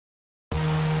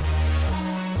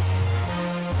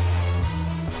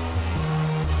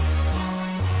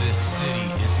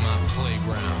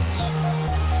playground.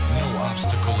 No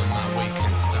obstacle in my way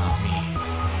can stop me.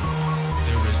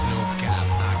 There is no gap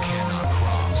I cannot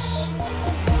cross.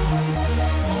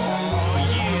 Oh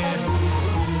yeah.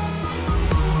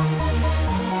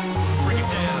 Bring it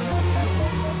down.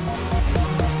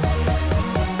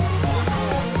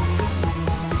 Hardcore.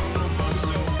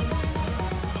 Bozo.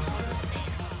 100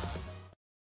 feet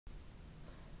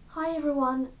high. Hi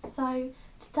everyone, so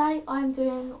today I'm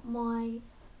doing my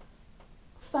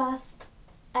first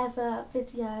ever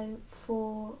video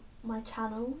for my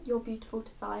channel, Your Beautiful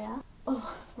Desire.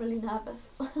 Oh, I'm really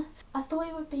nervous. I thought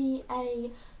it would be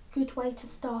a good way to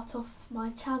start off my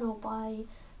channel by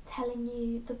telling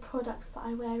you the products that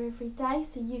I wear every day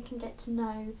so you can get to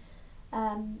know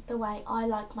the way I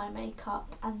like my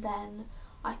makeup, and then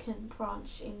I can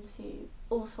branch into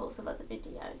all sorts of other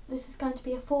videos. This is going to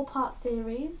be a 4-part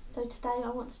series, so today I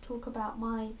want to talk about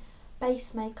my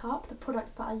base makeup, the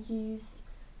products that I use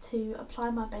to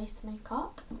apply my base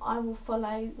makeup. I will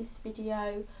follow this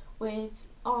video with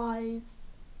eyes,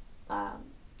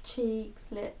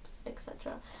 cheeks, lips,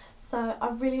 etc. So I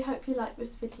really hope you like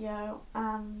this video,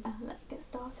 and let's get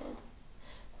started.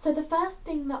 So the first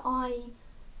thing that I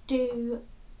do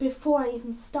before I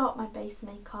even start my base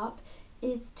makeup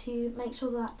is to make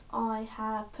sure that I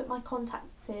have put my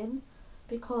contacts in,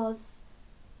 because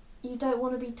you don't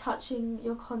want to be touching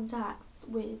your contacts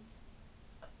with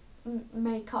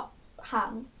makeup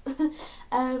hands.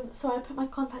 So I put my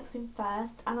contacts in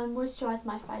first and I moisturise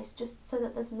my face just so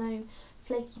that there's no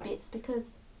flaky bits,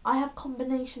 because I have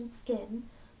combination skin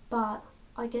but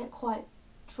I get quite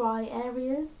dry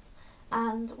areas,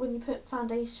 and when you put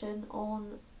foundation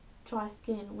on dry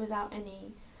skin without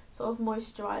any sort of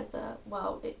moisturiser,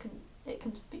 well, it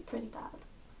can just be pretty bad.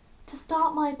 To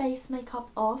start my base makeup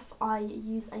off, I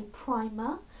use a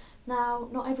primer. Now,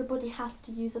 not everybody has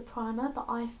to use a primer, but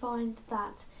I find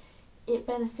that it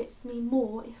benefits me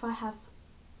more if I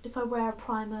wear a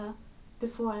primer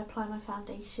before I apply my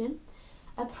foundation.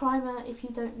 A primer, if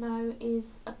you don't know,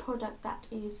 is a product that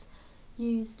is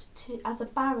used as a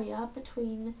barrier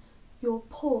between your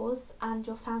pores and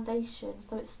your foundation,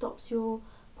 so it stops your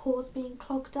pores being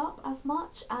clogged up as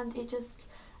much, and it just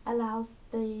allows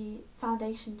the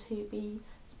foundation to be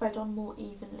spread on more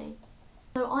evenly.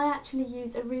 So I actually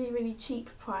use a really cheap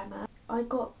primer. I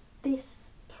got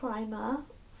this primer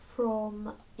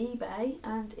from eBay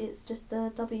and it's just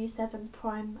the W7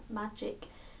 Prime Magic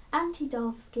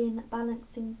Anti-Dull Skin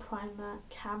Balancing Primer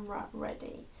Camera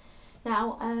Ready.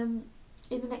 Now in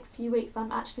the next few weeks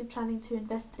I'm actually planning to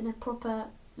invest in a proper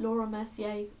Laura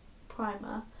Mercier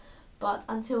primer, but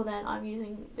until then I'm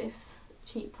using this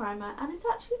cheap primer and it's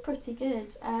actually pretty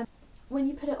good. When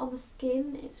you put it on the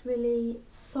skin, it's really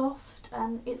soft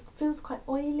and it feels quite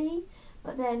oily,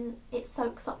 but then it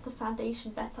soaks up the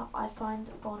foundation better, I find,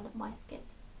 on my skin.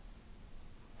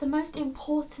 The most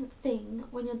important thing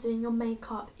when you're doing your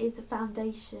makeup is a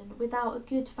foundation. Without a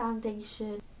good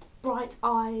foundation, bright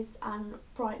eyes and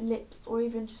bright lips, or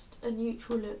even just a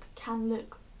neutral look, can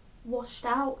look washed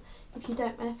out if you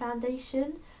don't wear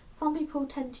foundation. Some people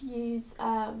tend to use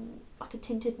like a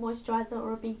tinted moisturiser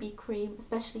or a BB cream,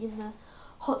 especially in the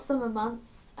hot summer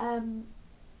months, and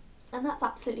that's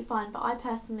absolutely fine, but I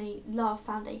personally love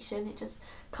foundation. It just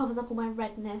covers up all my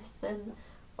redness and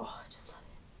oh, I just love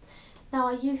it. Now,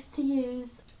 I used to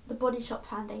use the Body Shop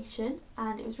foundation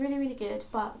and it was really good,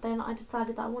 but then I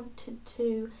decided that I wanted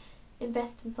to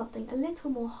invest in something a little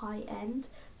more high end,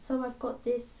 so I've got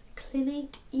this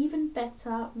Clinique Even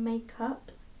Better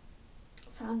Makeup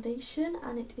foundation,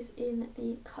 and it is in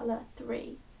the colour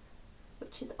 3,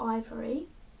 which is Ivory,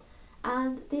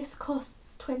 and this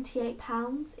costs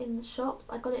 £28 in the shops.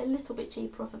 I got it a little bit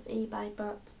cheaper off of eBay,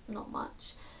 but not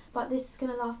much. But this is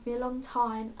going to last me a long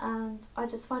time, and I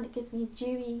just find it gives me a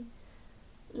dewy,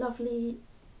 lovely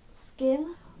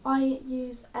skin. I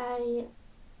use a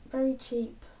very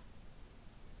cheap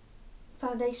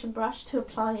foundation brush to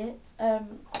apply it.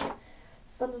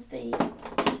 Some of the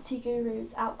beauty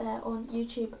gurus out there on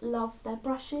YouTube love their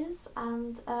brushes,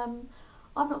 and I'm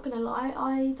not going to lie,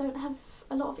 I don't have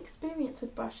a lot of experience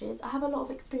with brushes. I have a lot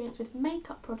of experience with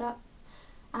makeup products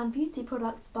and beauty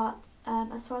products, but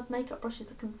as far as makeup brushes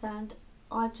are concerned,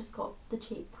 I've just got the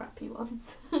cheap crappy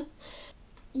ones.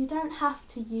 You don't have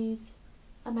to use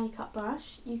a makeup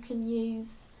brush. You can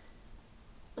use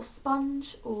a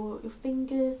sponge or your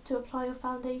fingers to apply your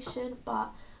foundation, but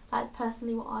that is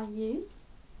personally what I use.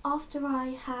 After I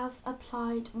have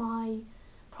applied my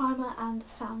primer and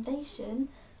foundation,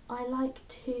 I like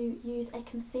to use a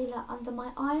concealer under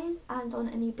my eyes and on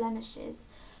any blemishes,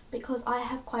 because I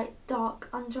have quite dark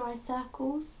under eye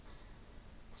circles.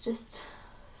 It's just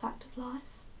a fact of life.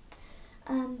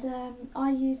 and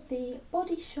I use the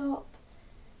Body Shop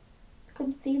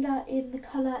concealer in the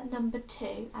colour number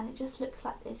 2, and it just looks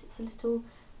like this. It's a little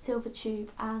silver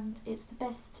tube, and it's the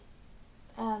best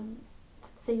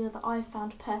concealer that I've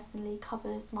found personally.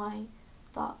 Covers my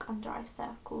dark under eye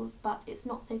circles, but it's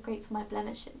not so great for my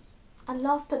blemishes. And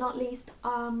last but not least,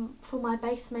 for my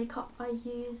base makeup I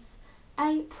use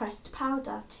a pressed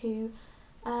powder to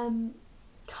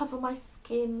cover my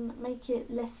skin, make it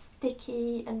less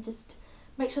sticky, and just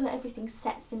make sure that everything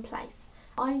sets in place.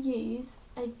 I use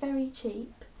a very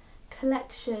cheap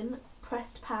Collection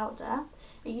pressed powder.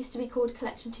 It used to be called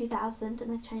Collection 2000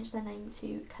 and they've changed their name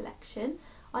to Collection.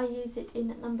 I use it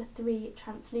in number 3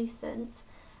 translucent,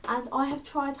 and I have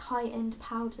tried high-end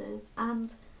powders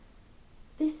and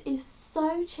this is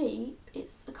so cheap.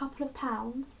 It's a couple of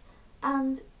pounds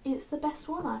and it's the best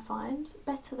one, I find,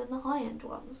 better than the high-end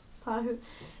ones. So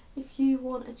if you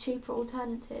want a cheaper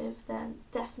alternative, then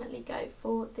definitely go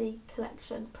for the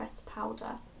Collection pressed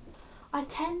powder. I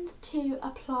tend to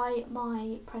apply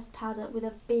my pressed powder with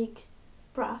a big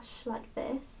brush like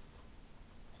this,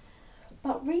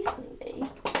 but recently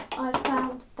I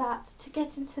found that to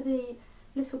get into the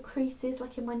little creases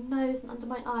like in my nose and under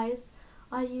my eyes,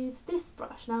 I use this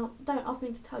brush. Now don't ask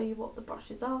me to tell you what the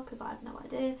brushes are because I have no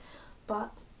idea,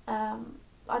 but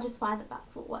I just find that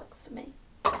that's what works for me.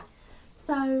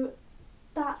 So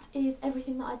that is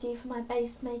everything that I do for my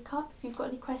base makeup. If you've got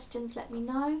any questions, let me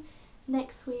know.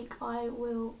 Next week I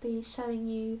will be showing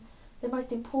you the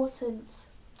most important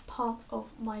part of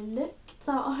my look.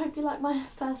 So I hope you like my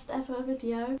first ever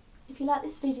video. If you like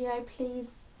this video,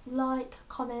 please like,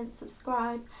 comment,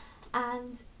 subscribe,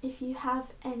 and if you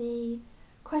have any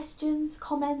questions,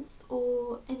 comments,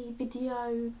 or any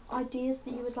video ideas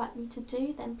that you would like me to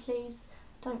do, then please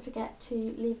don't forget to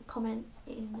leave a comment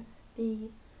in the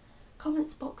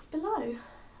comments box below,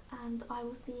 and I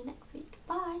will see you next week.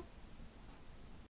 Bye!